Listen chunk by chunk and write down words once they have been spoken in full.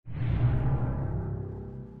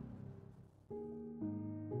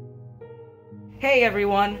Hey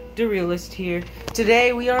everyone, Darealist here.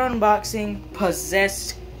 Today we are unboxing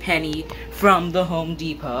Possessed Penny from the Home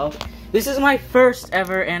Depot. This is my first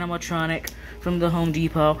ever animatronic from the Home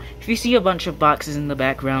Depot. If you see a bunch of boxes in the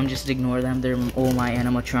background, just ignore them. They're all my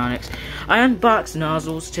animatronics. I unboxed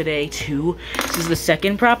nozzles today too. This is the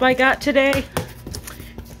second prop I got today.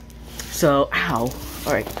 So, ow.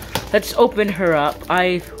 Alright, let's open her up.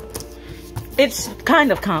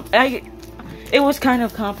 It was kind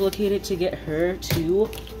of complicated to get her too,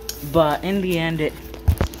 but in the end it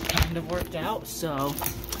kind of worked out, so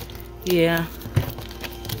yeah.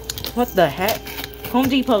 What the heck? Home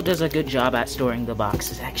Depot does a good job at storing the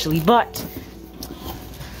boxes actually, but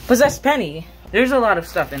Possessed Penny, there's a lot of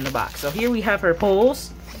stuff in the box. So here we have her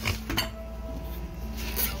poles,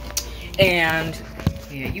 and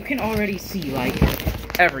yeah, you can already see like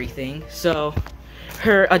everything. So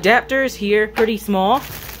her adapters here, pretty small.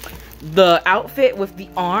 The outfit with the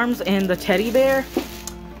arms and the teddy bear,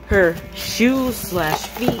 her shoes slash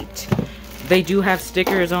feet, they do have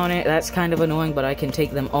stickers on it. That's kind of annoying, but I can take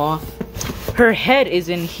them off. Her head is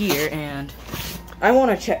in here, and I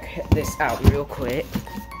want to check this out real quick.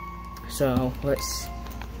 So let's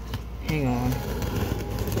hang on.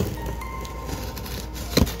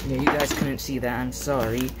 Yeah, you guys couldn't see that, I'm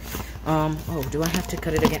sorry. Oh, do I have to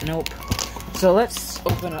cut it again? Nope. So let's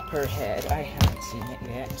open up her head. I haven't seen it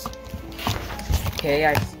yet. Okay,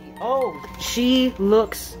 I see. Oh, she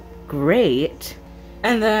looks great.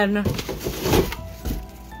 And then,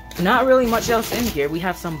 not really much else in here. We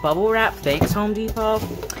have some bubble wrap. Thanks, Home Depot.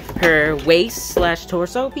 Her waist slash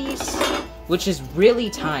torso piece, which is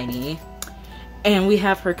really tiny. And we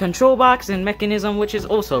have her control box and mechanism, which is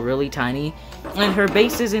also really tiny. And her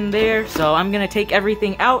base is in there. So I'm going to take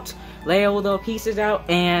everything out, lay all the pieces out,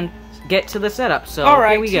 and get to the setup. So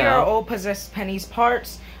alright, here we go. Here are all Possessed Penny's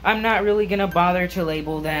parts. I'm not really gonna bother to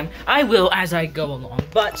label them. I will as I go along,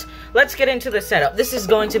 but let's get into the setup. This is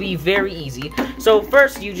going to be very easy. So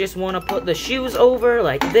first, you just want to put the shoes over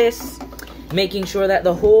like this, making sure that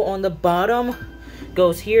the hole on the bottom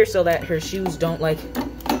goes here so that her shoes don't like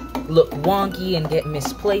look wonky and get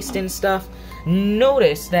misplaced and stuff.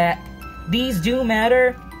 Notice that these do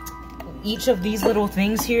matter. Each of these little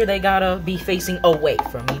things here, they gotta be facing away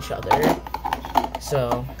from each other.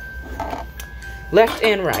 So left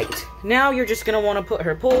and right. Now you're just gonna want to put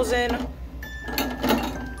her poles in.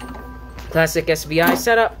 Classic SBI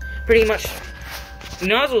setup. Pretty much,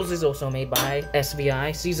 Nozzles is also made by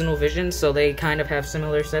SBI, Seasonal Vision, so they kind of have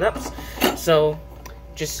similar setups. So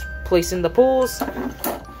just place in the poles.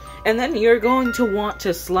 And then you're going to want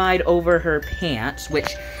to slide over her pants,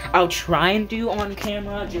 which I'll try and do on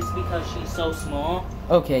camera just because she's so small.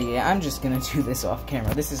 Okay, yeah, I'm just gonna do this off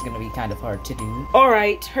camera. This is gonna be kind of hard to do.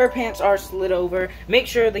 Alright, her pants are slid over. Make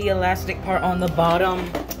sure the elastic part on the bottom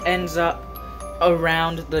ends up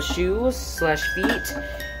around the shoes slash feet.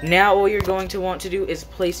 Now all you're going to want to do is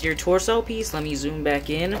place your torso piece. Let me zoom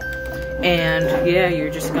back in. And yeah,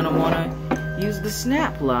 you're just gonna wanna use the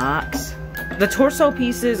snap locks. The torso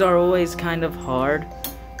pieces are always kind of hard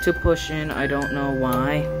to push in. I don't know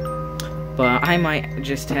why, but I might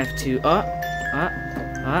just have to,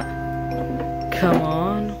 come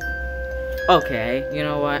on. Okay, you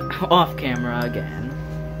know what, off camera again.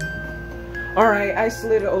 Alright, I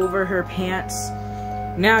slid over her pants.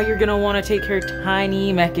 Now you're gonna want to take her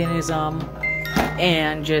tiny mechanism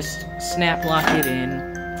and just snap lock it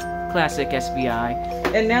in. Classic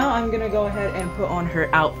SBI. And now I'm gonna go ahead and put on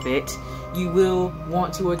her outfit. You will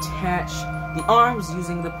want to attach the arms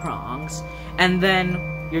using the prongs, and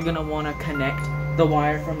then you're gonna want to connect the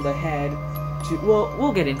wire from the head to, well,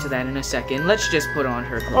 we'll get into that in a second. Let's just put on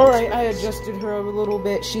her clothes. Alright, I adjusted her a little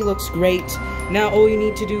bit. She looks great. Now all you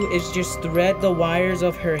need to do is just thread the wires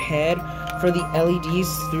of her head for the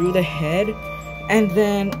LEDs through the head, and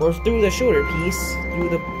then, or through the shoulder piece, through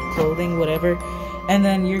the clothing, whatever, and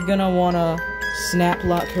then you're gonna want to snap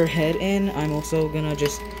lock her head in. I'm also gonna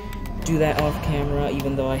just do that off camera,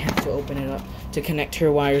 even though I have to open it up to connect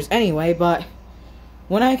her wires anyway, but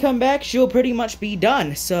when I come back, she'll pretty much be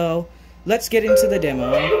done, so let's get into the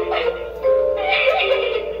demo.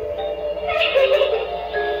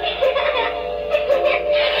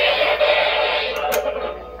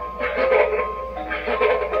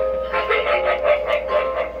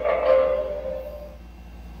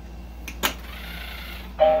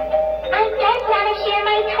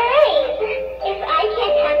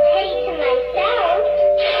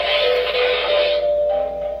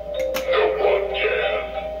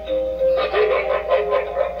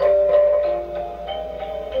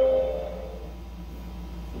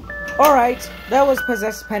 Alright, that was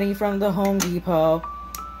Possessed Penny from the Home Depot.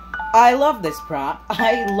 I love this prop.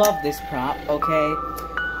 Okay?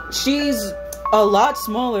 She's a lot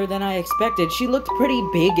smaller than I expected. She looked pretty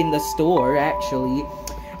big in the store, actually.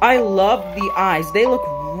 I love the eyes. They look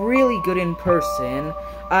really good in person.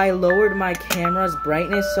 I lowered my camera's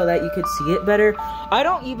brightness so that you could see it better. I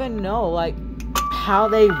don't even know, like, how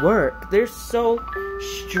they work. They're so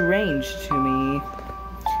strange to me.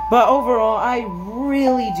 But overall, I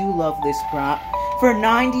really do love this prop. For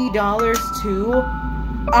 $90 too,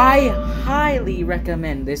 I highly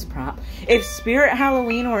recommend this prop. If Spirit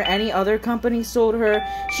Halloween or any other company sold her,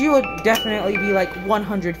 she would definitely be like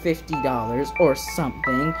 $150 or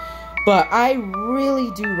something. But I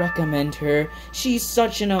really do recommend her. She's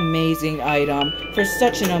such an amazing item for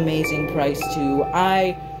such an amazing price too.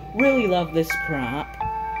 I really love this prop.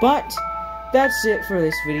 But that's it for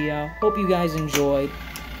this video. Hope you guys enjoyed.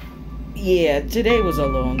 Yeah, today was a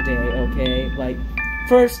long day, okay? Like,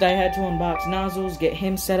 first I had to unbox Nozzles, get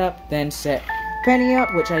him set up, then set Penny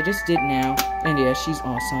up, which I just did now. And yeah, she's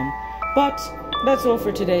awesome. But that's all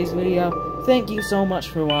for today's video. Thank you so much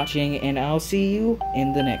for watching, and I'll see you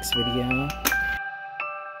in the next video.